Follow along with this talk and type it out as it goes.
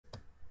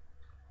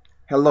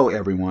Hello,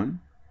 everyone.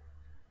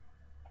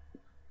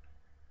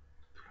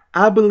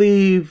 I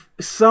believe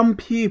some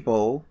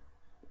people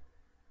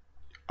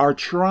are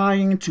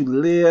trying to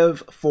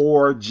live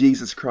for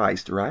Jesus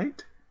Christ,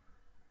 right?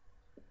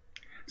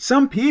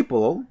 Some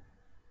people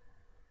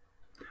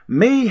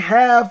may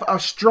have a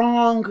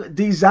strong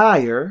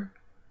desire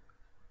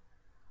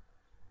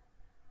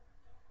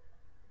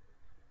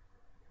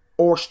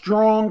or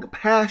strong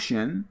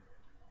passion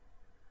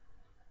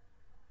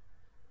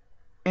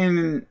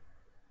in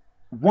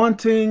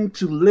wanting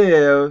to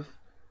live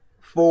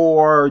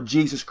for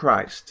Jesus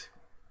Christ.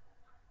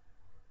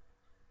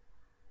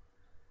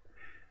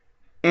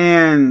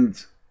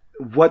 And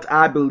what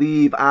I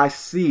believe I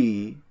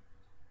see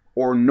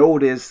or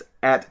notice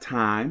at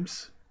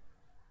times,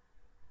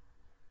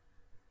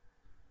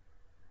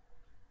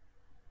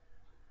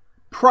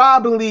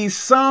 probably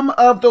some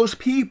of those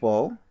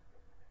people,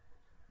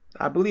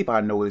 I believe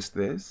I noticed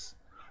this,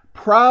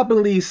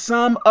 probably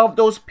some of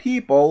those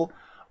people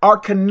are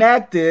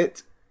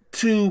connected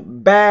to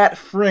bad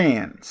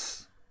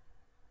friends,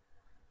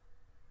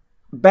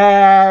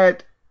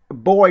 bad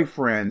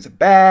boyfriends,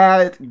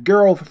 bad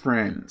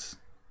girlfriends,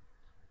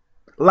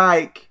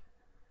 like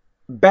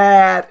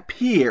bad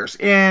peers.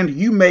 And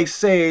you may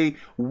say,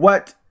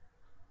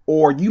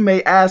 or you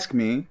may ask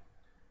me,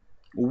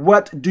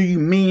 what do you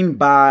mean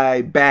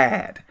by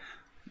bad?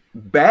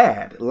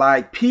 Bad,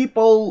 like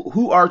people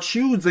who are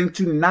choosing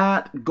to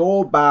not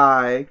go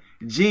by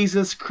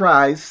Jesus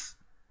Christ's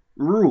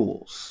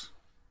rules.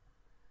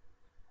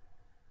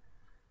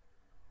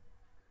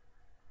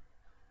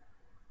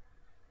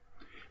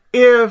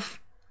 If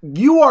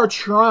you are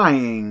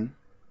trying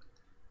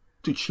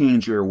to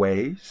change your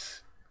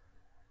ways,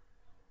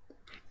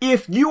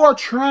 if you are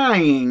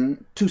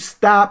trying to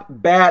stop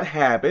bad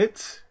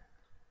habits,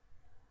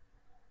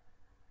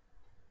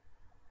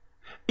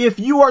 if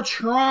you are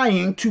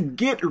trying to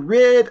get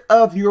rid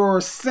of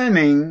your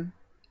sinning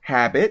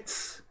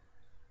habits,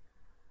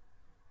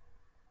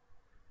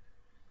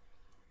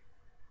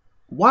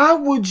 why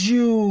would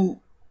you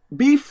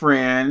be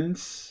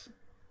friends,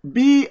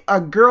 be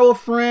a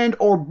girlfriend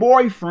or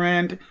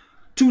boyfriend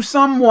to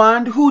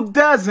someone who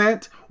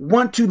doesn't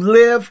want to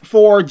live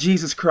for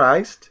Jesus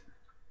Christ?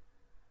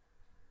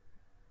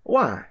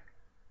 Why?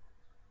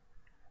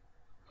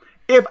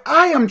 If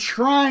I am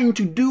trying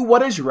to do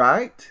what is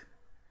right,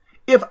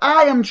 if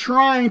I am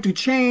trying to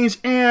change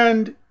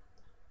and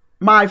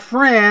my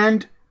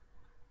friend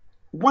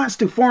wants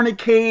to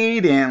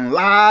fornicate and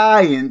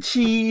lie and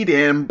cheat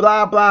and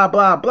blah, blah,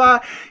 blah, blah,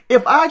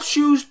 if I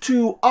choose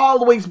to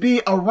always be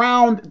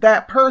around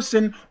that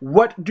person,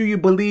 what do you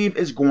believe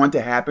is going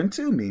to happen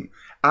to me?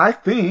 I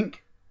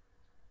think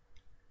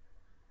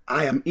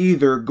I am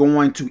either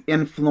going to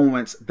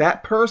influence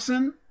that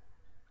person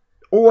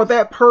or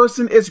that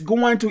person is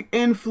going to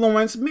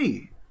influence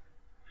me.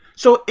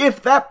 So if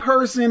that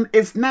person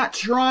is not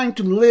trying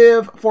to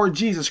live for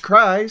Jesus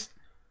Christ,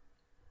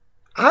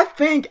 I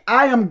think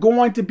I am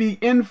going to be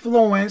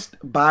influenced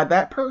by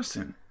that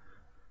person.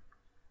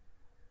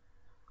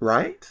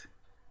 Right?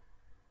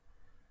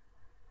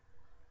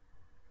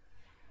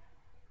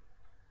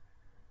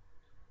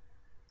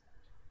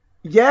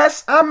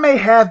 Yes, I may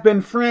have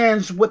been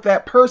friends with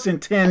that person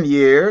 10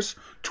 years,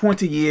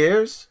 20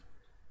 years,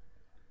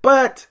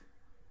 but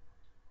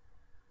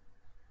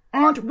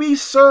aren't we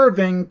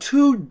serving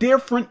two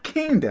different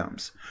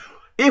kingdoms?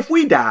 If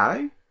we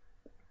die,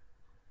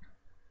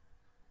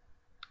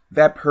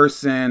 that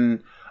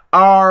person,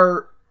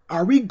 are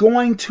we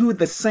going to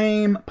the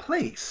same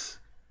place?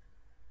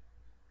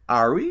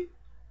 Are we?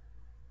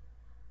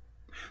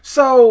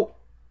 So,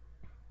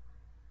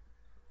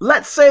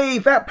 let's say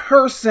that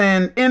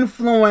person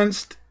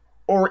influenced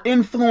or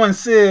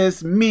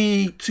influences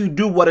me to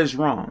do what is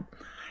wrong.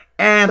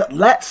 And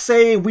let's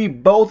say we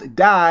both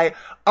die.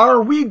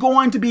 Are we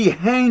going to be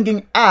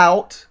hanging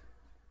out,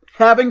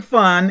 having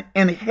fun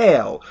in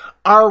hell?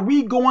 Are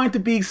we going to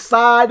be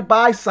side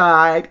by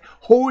side,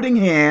 holding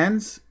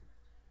hands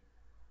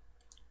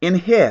in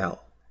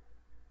hell?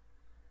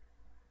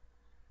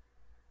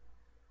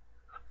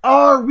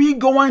 Are we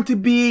going to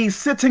be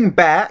sitting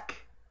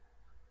back,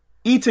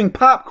 eating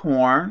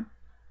popcorn,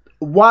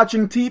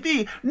 watching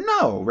TV?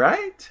 No,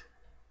 right?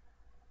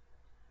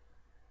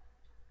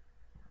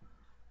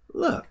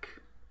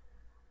 Look,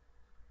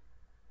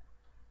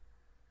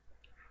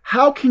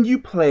 how can you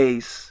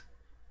place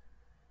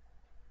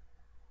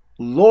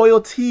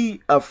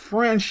loyalty of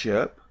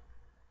friendship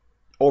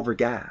over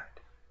God?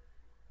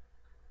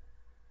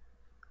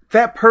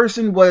 That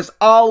person was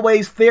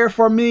always there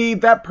for me.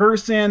 That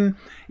person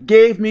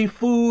gave me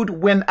food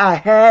when I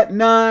had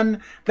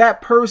none.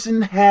 That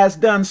person has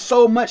done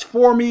so much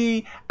for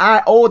me.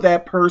 I owe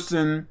that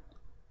person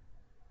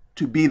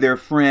to be their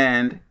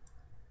friend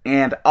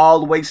and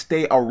always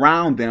stay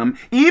around them,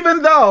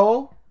 even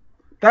though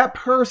that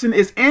person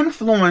is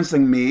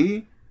influencing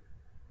me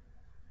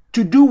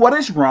to do what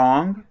is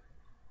wrong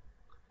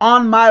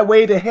on my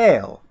way to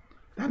hell.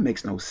 That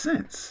makes no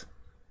sense.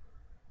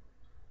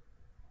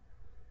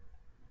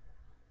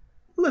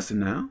 Listen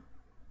now,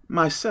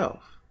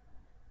 myself.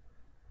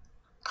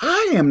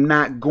 I am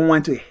not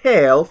going to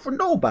hell for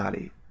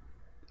nobody.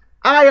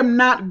 I am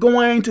not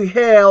going to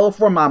hell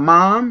for my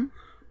mom,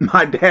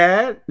 my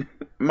dad,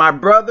 my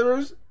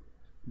brothers,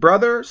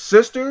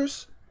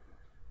 sisters.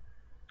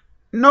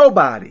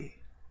 Nobody.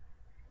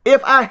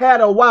 If I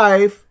had a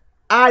wife,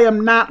 I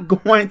am not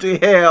going to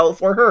hell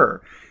for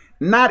her.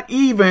 Not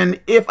even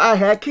if I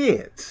had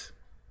kids.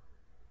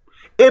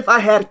 If I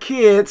had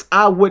kids,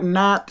 I would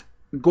not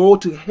go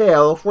to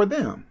hell for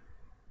them.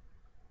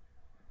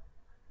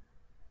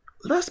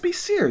 Let's be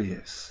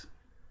serious.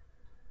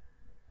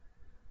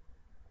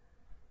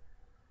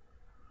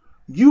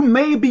 You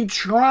may be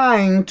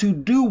trying to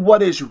do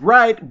what is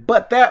right,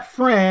 but that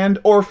friend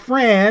or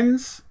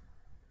friends,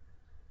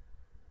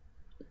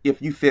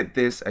 if you fit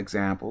this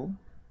example,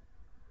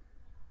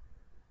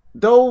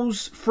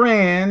 those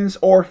friends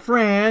or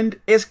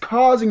friend is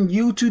causing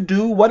you to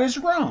do what is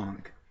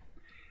wrong.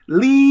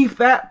 Leave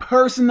that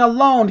person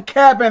alone.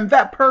 Kevin,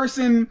 that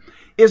person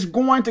is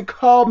going to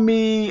call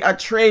me a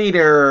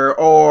traitor,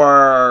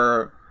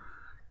 or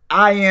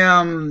I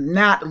am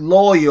not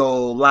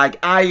loyal,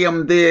 like I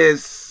am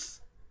this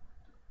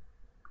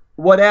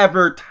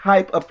whatever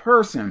type of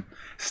person.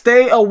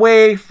 Stay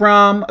away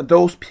from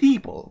those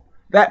people,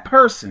 that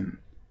person.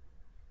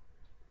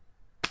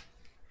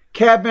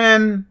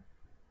 Kevin,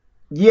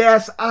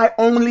 yes, I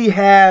only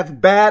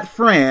have bad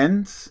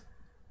friends,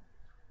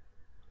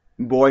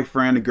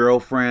 boyfriend,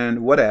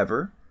 girlfriend,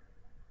 whatever.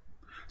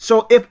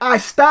 So if I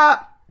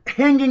stop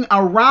hanging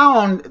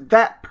around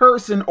that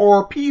person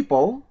or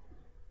people,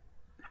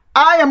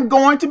 I am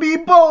going to be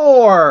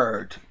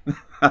bored.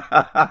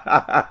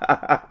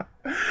 I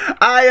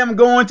am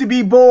going to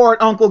be bored,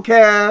 Uncle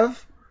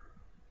Kev.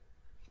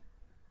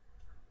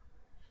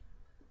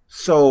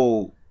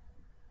 So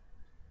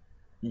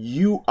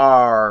you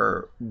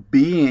are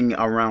being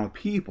around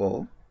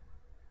people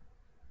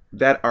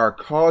that are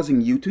causing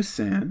you to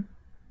sin,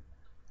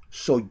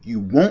 so you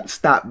won't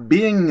stop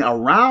being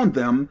around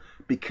them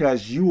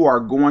because you are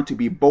going to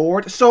be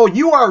bored. So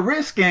you are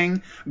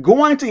risking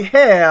going to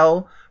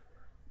hell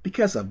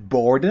because of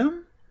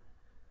boredom?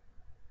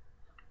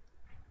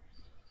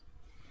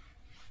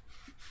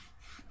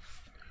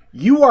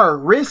 You are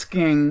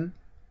risking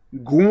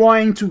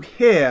going to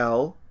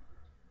hell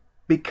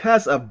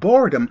because of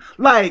boredom.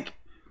 Like,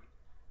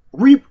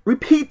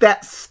 repeat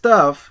that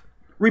stuff.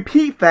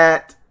 Repeat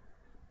that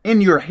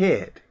in your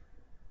head.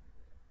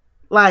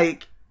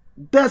 Like,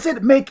 does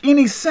it make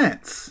any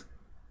sense?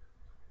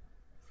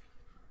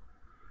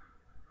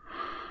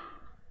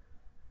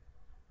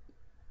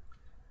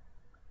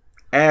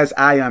 As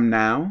I am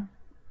now,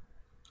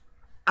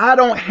 I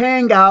don't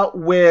hang out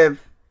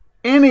with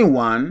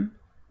anyone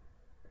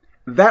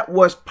that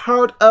was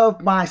part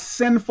of my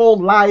sinful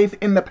life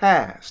in the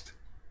past.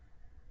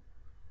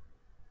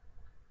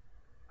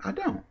 I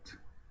don't.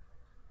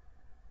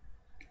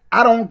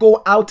 I don't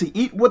go out to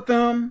eat with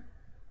them.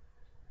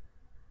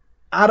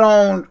 I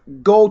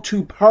don't go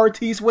to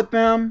parties with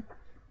them.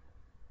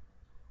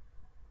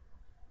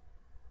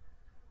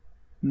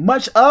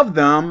 Much of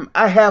them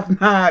I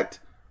have not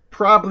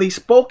probably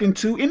spoken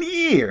to in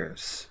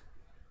years.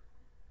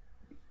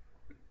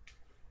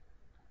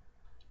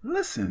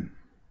 Listen.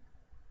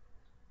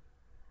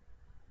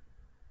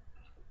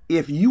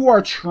 If you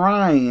are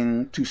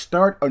trying to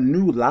start a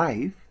new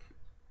life,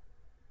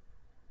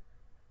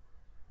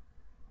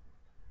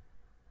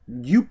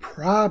 you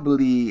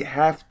probably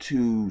have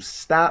to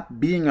stop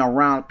being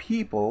around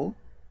people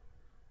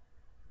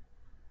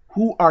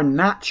who are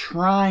not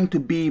trying to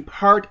be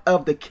part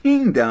of the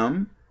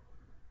kingdom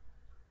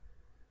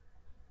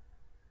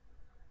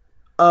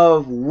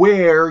of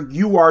where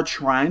you are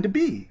trying to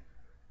be.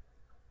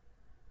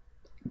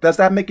 Does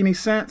that make any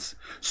sense?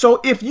 So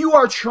if you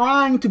are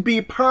trying to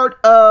be part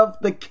of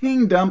the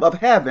kingdom of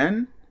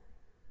heaven,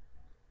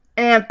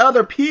 and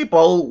other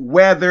people,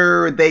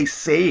 whether they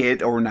say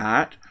it or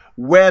not,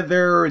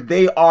 whether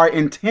they are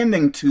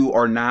intending to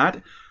or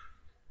not,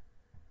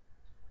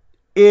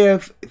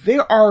 if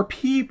there are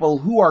people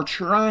who are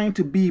trying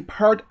to be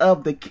part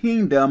of the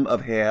kingdom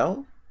of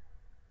hell,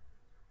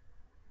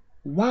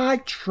 why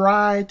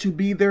try to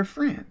be their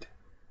friend?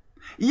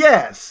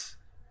 Yes,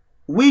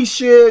 we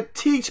should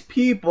teach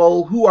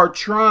people who are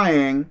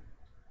trying.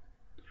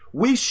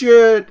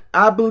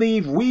 I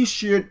believe we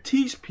should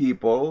teach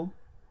people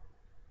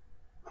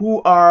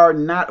who are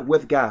not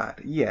with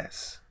God.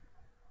 Yes.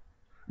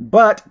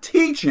 But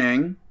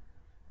teaching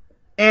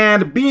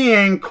and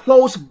being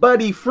close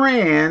buddy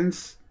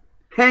friends,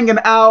 hanging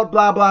out,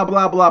 blah, blah,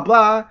 blah, blah,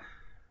 blah,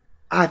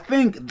 I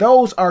think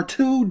those are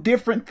two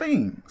different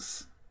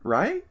things,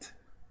 right?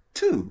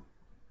 Two.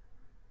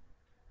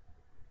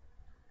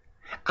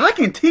 I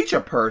can teach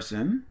a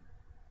person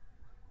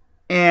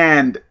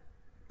and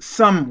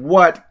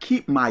somewhat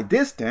keep my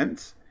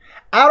distance.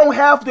 I don't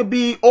have to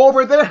be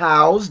over their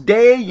house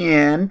day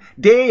in,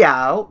 day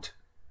out,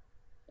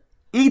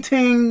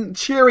 eating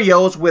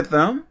Cheerios with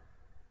them,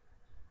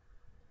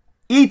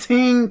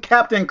 eating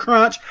Captain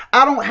Crunch.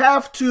 I don't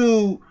have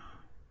to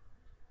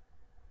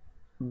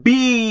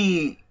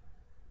be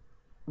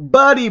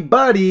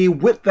buddy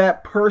with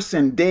that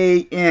person day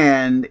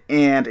in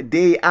and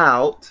day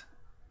out,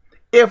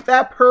 if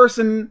that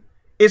person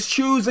is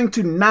choosing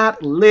to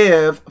not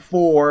live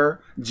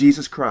for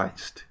Jesus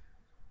Christ?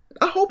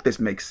 I hope this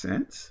makes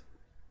sense.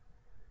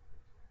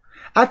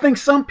 I think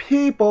some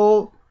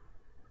people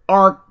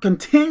are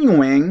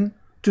continuing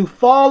to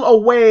fall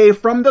away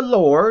from the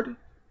Lord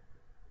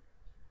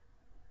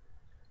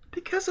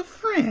because of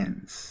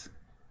friends,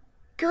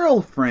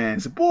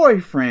 girlfriends,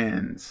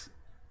 boyfriends,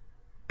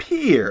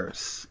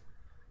 peers.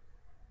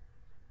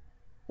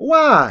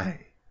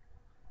 Why?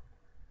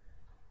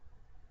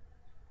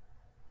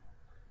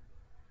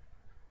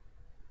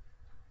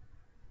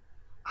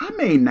 I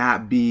may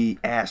not be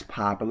as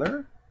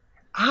popular.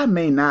 I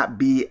may not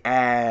be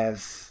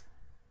as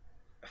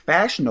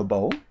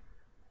fashionable.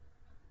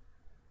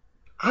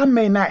 I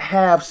may not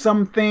have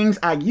some things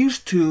I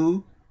used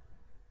to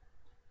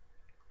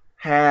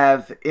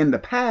have in the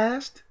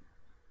past,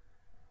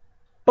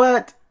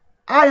 but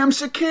I am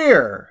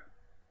secure.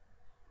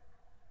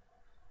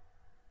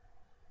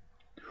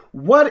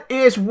 What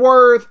is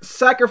worth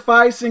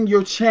sacrificing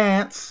your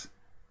chance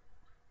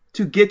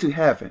to get to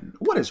heaven?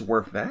 What is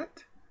worth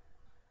that?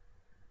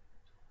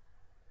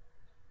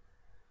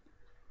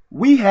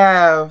 We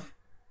have,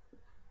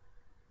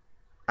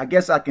 I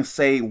guess I can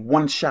say,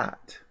 one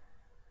shot.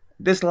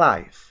 This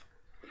life.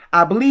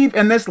 I believe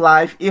in this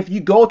life, if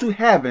you go to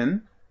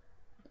heaven,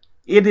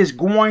 it is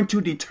going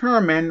to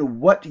determine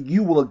what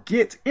you will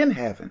get in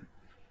heaven.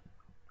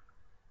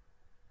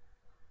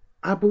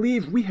 I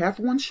believe we have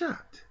one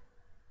shot.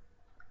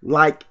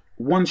 Like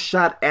one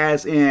shot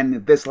as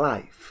in this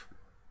life.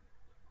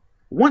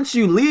 Once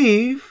you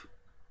leave,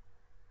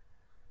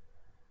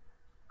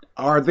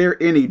 are there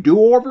any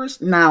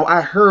do-overs? Now, I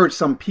heard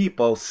some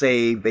people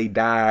say they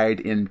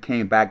died and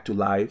came back to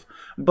life,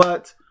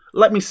 but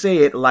let me say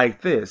it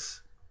like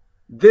this.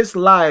 This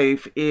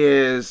life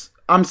is,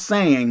 I'm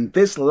saying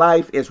this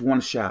life is one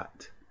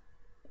shot.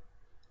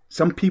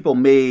 Some people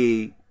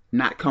may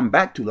not come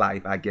back to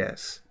life, I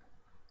guess.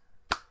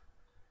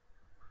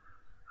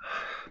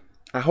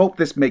 I hope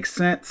this makes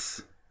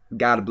sense.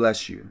 God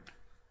bless you.